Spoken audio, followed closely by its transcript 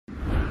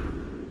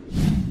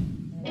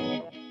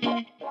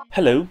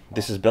Hello,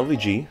 this is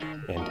BelVG,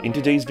 and in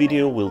today's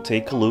video we'll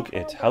take a look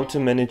at how to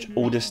manage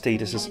order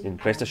statuses in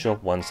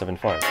PrestaShop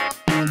 175.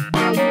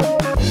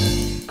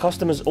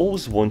 Customers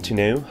always want to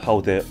know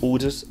how their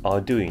orders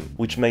are doing,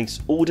 which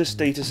makes order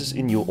statuses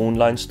in your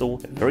online store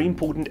a very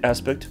important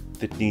aspect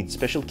that needs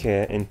special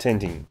care and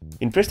tending.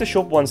 In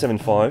PrestaShop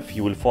 175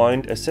 you will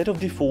find a set of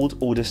default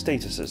order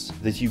statuses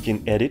that you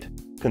can edit,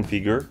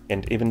 configure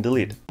and even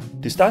delete.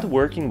 To start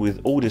working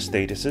with order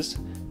statuses,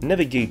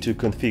 navigate to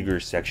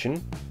Configure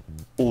section,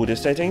 Order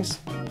Settings,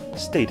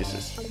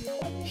 Statuses.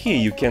 Here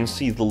you can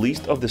see the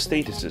list of the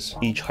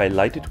statuses, each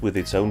highlighted with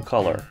its own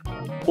color.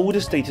 Order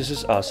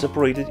statuses are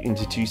separated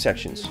into two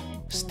sections,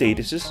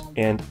 statuses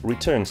and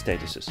return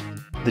statuses.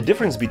 The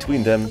difference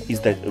between them is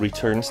that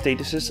return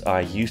statuses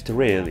are used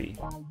rarely.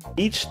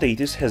 Each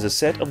status has a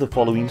set of the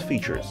following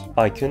features: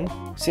 icon,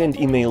 send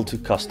email to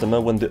customer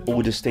when the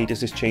order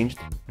status is changed,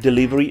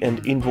 delivery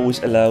and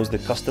invoice allows the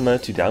customer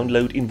to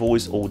download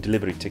invoice or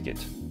delivery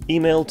ticket,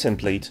 email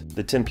template,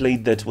 the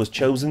template that was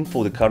chosen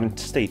for the current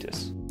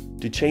status.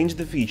 To change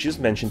the features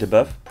mentioned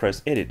above,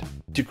 press Edit.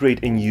 To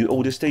create a new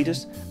order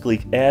status,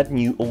 click Add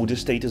New Order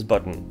Status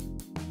button.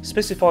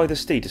 Specify the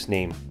status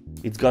name.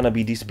 It's gonna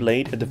be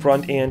displayed at the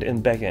front end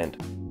and back end.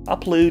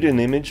 Upload an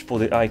image for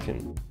the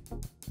icon.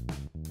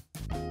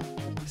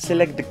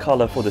 Select the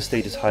color for the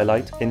status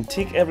highlight and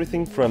tick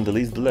everything from the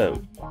list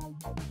below.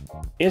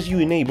 As you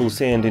enable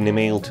send an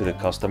email to the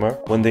customer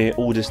when their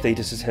order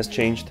status has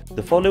changed,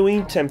 the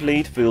following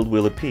template field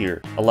will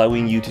appear,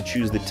 allowing you to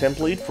choose the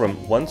template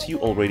from ones you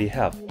already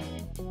have.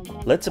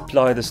 Let's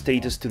apply the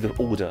status to the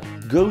order.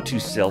 Go to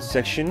Sales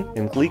section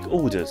and click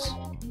Orders.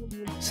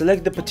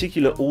 Select the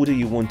particular order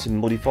you want to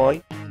modify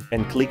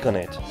and click on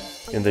it.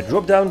 In the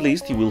drop-down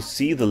list you will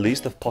see the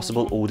list of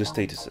possible order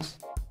statuses.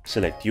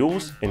 Select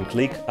yours and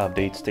click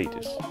Update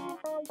Status.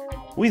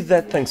 With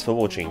that, thanks for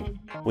watching.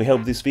 We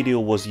hope this video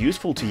was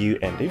useful to you,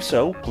 and if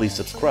so, please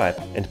subscribe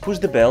and push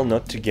the bell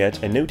not to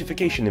get a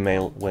notification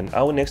email when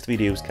our next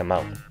videos come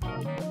out.